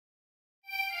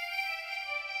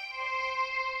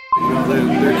You know,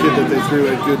 their kid that they threw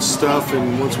had good stuff,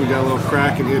 and once we got a little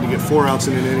crack and he had to get 4 outs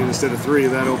in an inning instead of 3,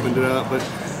 that opened it up. But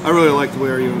I really like the way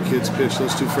our young kids pitch.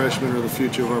 Those 2 freshmen are the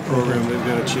future of our program. They've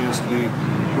got a chance to be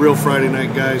real Friday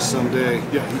night guys someday.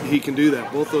 Yeah, he can do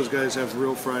that. Both those guys have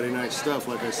real Friday night stuff.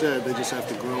 Like I said, they just have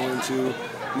to grow into,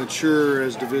 mature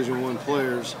as Division I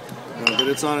players. But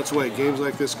it's on its way. Games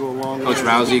like this go a long way. Coach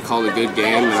Rousey called a good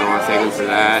game, and I want to thank him for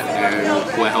that.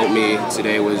 And what helped me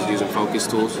today was using focus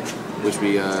tools, which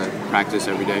we practice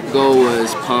every day. The goal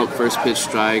was pump, first pitch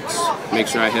strikes, make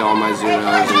sure I hit all my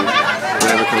zeros, and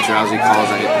whatever Coach Rousey calls,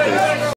 I hit the pitch.